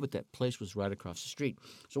we going to go? But that place was right across the street.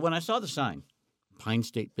 So when I saw the sign, Pine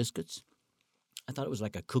State Biscuits, I thought it was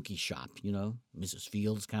like a cookie shop, Mrs.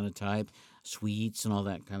 Fields kind of type, sweets and all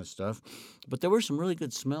that kind of stuff. But there were some really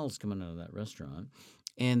good smells coming out of that restaurant.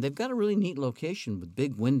 And they've got a really neat location with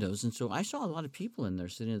big windows. And so I saw a lot of people in there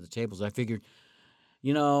sitting at the tables. I figured,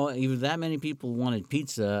 either that many people wanted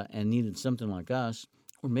pizza and needed something like us,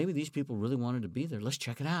 or maybe these people really wanted to be there. Let's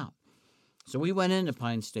check it out. So we went into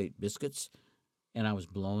Pine State Biscuits, and I was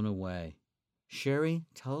blown away. Sherry,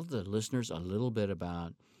 tell the listeners a little bit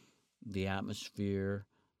about the atmosphere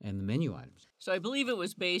and the menu items. So I believe it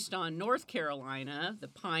was based on North Carolina, the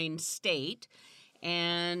Pine State,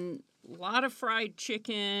 and a lot of fried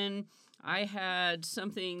chicken. I had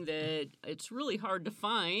something that it's really hard to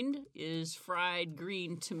find is fried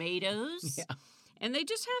green tomatoes. Yeah. And they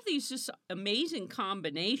just have these just amazing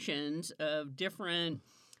combinations of different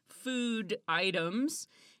food items.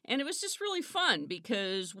 And it was just really fun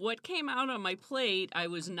because what came out on my plate I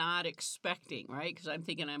was not expecting, right? Because I'm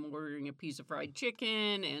thinking I'm ordering a piece of fried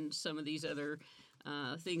chicken and some of these other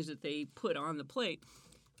things that they put on the plate.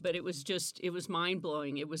 But it was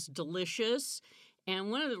mind-blowing. It was delicious.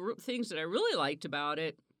 And one of the things that I really liked about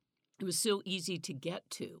it, it was so easy to get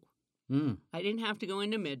to. I didn't have to go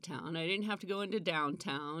into Midtown. I didn't have to go into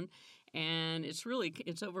downtown. And it's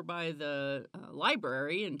over by the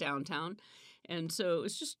library in downtown. And so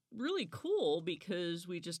it's just really cool because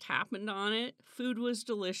we just happened on it. Food was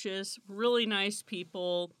delicious, really nice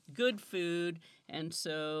people, good food. And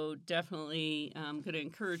so definitely I'm going to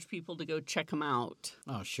encourage people to go check them out.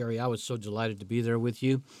 Oh, Sherry, I was so delighted to be there with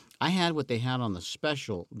you. I had what they had on the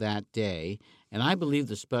special that day, and I believe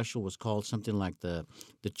the special was called something like the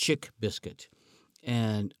Chick Biscuit.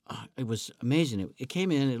 And it was amazing. It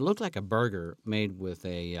came in, it looked like a burger made with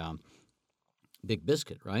a big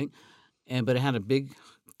biscuit, right? But it had a big,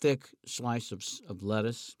 thick slice of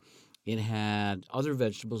lettuce. It had other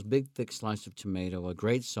vegetables, big, thick slice of tomato, a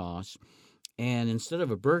great sauce. And instead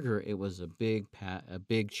of a burger, it was a big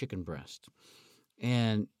chicken breast.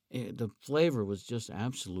 And the flavor was just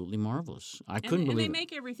absolutely marvelous. I couldn't believe it. And they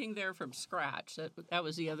make everything there from scratch. That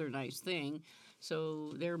was the other nice thing.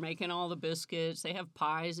 So they're making all the biscuits. They have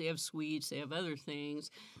pies. They have sweets. They have other things.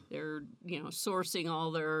 They're sourcing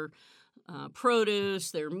all their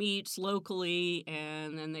produce, their meats locally,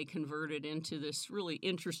 and then they convert it into this really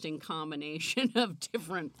interesting combination of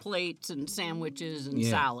different plates and sandwiches and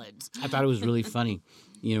salads. I thought it was really funny.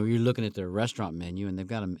 You're looking at their restaurant menu, and they've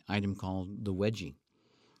got an item called the wedgie.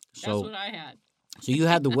 That's what I had. So you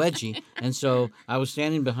had the wedgie, and so I was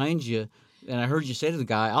standing behind you, and I heard you say to the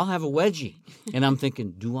guy, "I'll have a wedgie." And I'm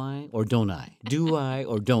thinking, do I or don't I? Do I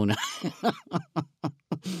or don't I?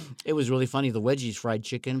 It was really funny. The wedgies, fried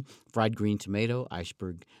chicken, fried green tomato,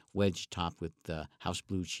 iceberg wedge topped with house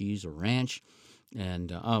blue cheese or ranch.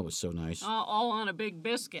 And, it was so nice. All on a big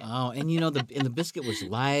biscuit. Oh, and the biscuit was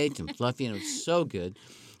light and fluffy, and it was so good.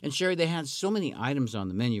 And, Sherry, they had so many items on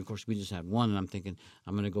the menu. Of course, we just had one, and I'm thinking,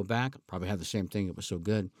 I'm going to go back, probably have the same thing. It was so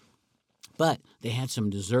good. But they had some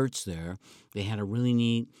desserts there. They had a really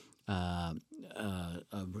neat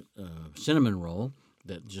cinnamon roll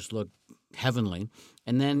that just looked heavenly.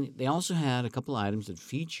 And then they also had a couple items that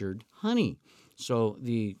featured honey. So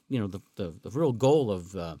the real goal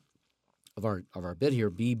of our bit here,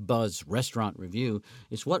 Bee Buzz Restaurant Review,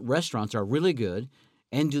 is what restaurants are really good,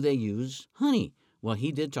 and do they use honey? Well,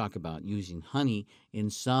 he did talk about using honey in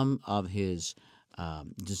some of his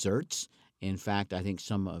desserts. In fact, I think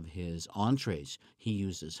some of his entrees, he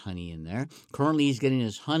uses honey in there. Currently, he's getting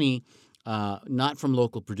his honey not from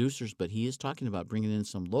local producers, but he is talking about bringing in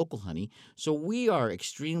some local honey. So we are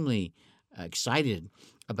extremely excited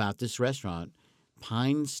about this restaurant,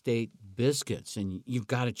 Pine State Biscuits, and you've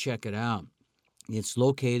got to check it out. It's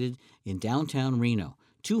located in downtown Reno,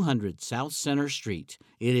 200 South Center Street.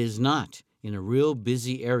 It is not in a real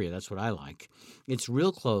busy area. That's what I like. It's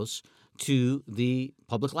real close to the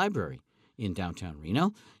public library in downtown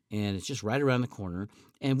Reno, and it's just right around the corner.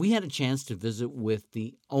 And we had a chance to visit with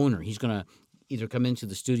the owner. He's going to either come into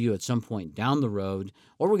the studio at some point down the road,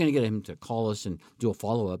 or we're going to get him to call us and do a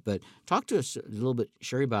follow-up. But talk to us a little bit,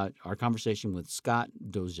 Sherry, about our conversation with Scott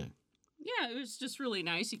Doze. Yeah, it was just really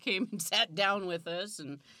nice. He came and sat down with us,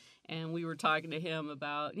 and we were talking to him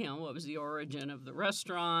about, what was the origin of the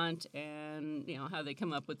restaurant and, how they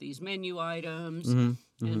come up with these menu items.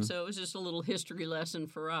 And so it was just a little history lesson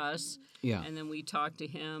for us. Yeah. And then we talked to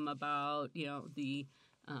him about, the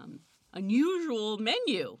unusual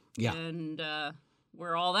menu and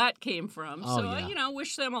where all that came from.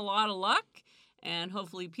 Wish them a lot of luck, and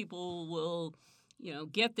hopefully people will,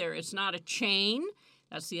 get there. It's not a chain.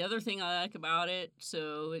 That's the other thing I like about it.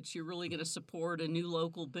 So you're really going to support a new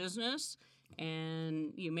local business,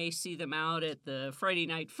 and you may see them out at the Friday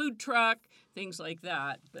night food truck, things like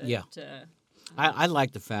that. But, I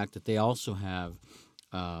like the fact that they also have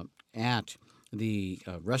at the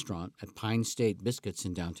restaurant at Pine State Biscuits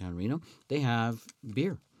in downtown Reno, they have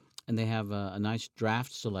beer. and they have a nice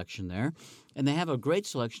draft selection there. And they have a great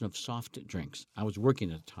selection of soft drinks. I was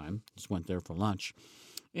working at the time, just went there for lunch,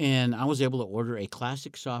 and I was able to order a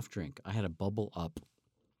classic soft drink. I had a Bubble Up.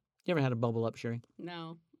 You ever had a Bubble Up, Sherry?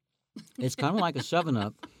 No. It's kind of like a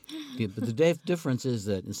 7-Up, but the difference is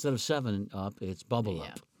that instead of 7-Up, it's Bubble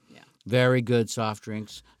Up. Yeah. Very good soft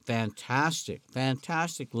drinks. Fantastic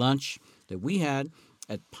lunch that we had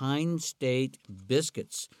at Pine State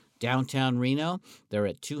Biscuits, downtown Reno. They're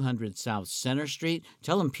at 200 South Center Street.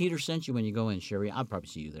 Tell them Peter sent you when you go in, Sherry. I'll probably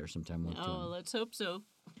see you there sometime. Let's hope so.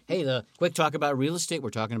 Hey, the quick talk about real estate. We're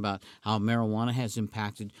talking about how marijuana has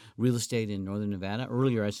impacted real estate in Northern Nevada.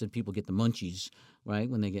 Earlier, I said people get the munchies, right,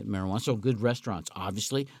 when they get marijuana. So good restaurants,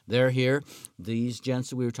 obviously. They're here. These gents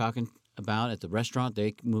that we were talking about at the restaurant,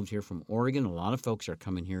 they moved here from Oregon. A lot of folks are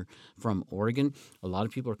coming here from Oregon. A lot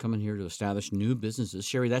of people are coming here to establish new businesses.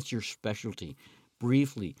 Sherry, that's your specialty.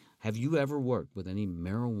 Briefly, have you ever worked with any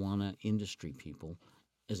marijuana industry people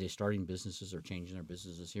as they're starting businesses or changing their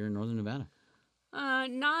businesses here in Northern Nevada?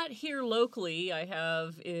 Not here locally. I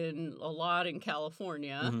have a lot in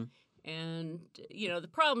California. Mm-hmm. And, the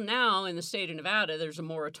problem now in the state of Nevada, there's a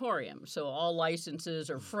moratorium. So all licenses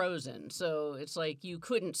are frozen. So it's like you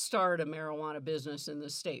couldn't start a marijuana business in the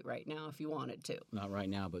state right now if you wanted to. Not right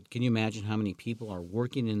now, but can you imagine how many people are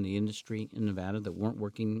working in the industry in Nevada that weren't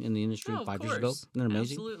working in the industry 5 years ago? Isn't that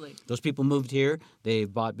amazing? Absolutely. Those people moved here.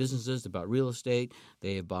 They've bought businesses. They bought real estate.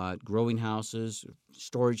 They have bought growing houses,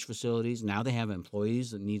 storage facilities. Now they have employees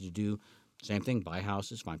that need to do same thing, buy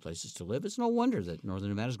houses, find places to live. It's no wonder that Northern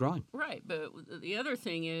Nevada is growing. Right, but the other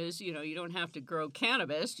thing is, you don't have to grow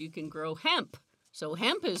cannabis. You can grow hemp. So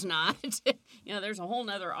hemp is not, there's a whole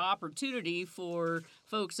nother opportunity for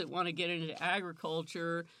folks that want to get into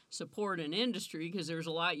agriculture, support an industry, because there's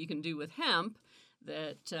a lot you can do with hemp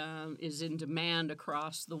that is in demand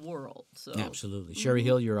across the world. So. Absolutely. Sherry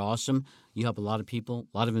Hill, you're awesome. You help a lot of people,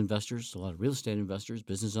 a lot of investors, a lot of real estate investors,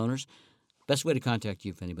 business owners. Best way to contact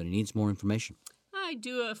you if anybody needs more information. I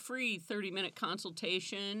do a free 30-minute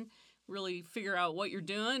consultation, really figure out what you're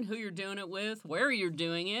doing, who you're doing it with, where you're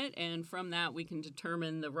doing it, and from that we can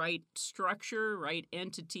determine the right structure, right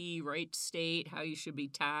entity, right state, how you should be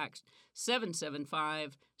taxed.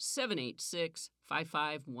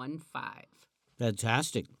 775-786-5515.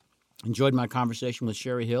 Fantastic. Enjoyed my conversation with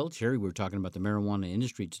Sherry Hill. Sherry, we were talking about the marijuana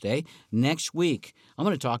industry today. Next week, I'm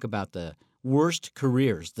going to talk about the worst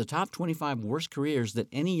careers, the top 25 worst careers that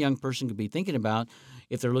any young person could be thinking about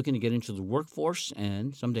if they're looking to get into the workforce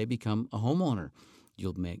and someday become a homeowner.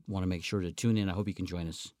 You'll want to make sure to tune in. I hope you can join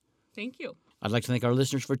us. Thank you. I'd like to thank our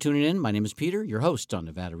listeners for tuning in. My name is Peter, your host on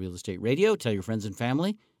Nevada Real Estate Radio. Tell your friends and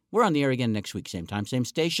family. We're on the air again next week, same time, same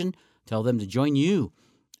station. Tell them to join you,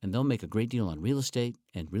 and they'll make a great deal on real estate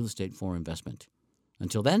and real estate for investment.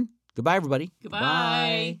 Until then, goodbye, everybody.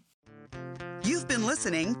 Goodbye. You've been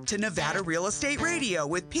listening to Nevada Real Estate Radio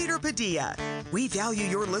with Peter Padilla. We value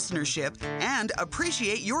your listenership and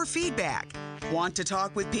appreciate your feedback. Want to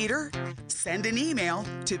talk with Peter? Send an email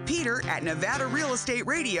to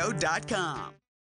peter@nevadarealestateradio.com.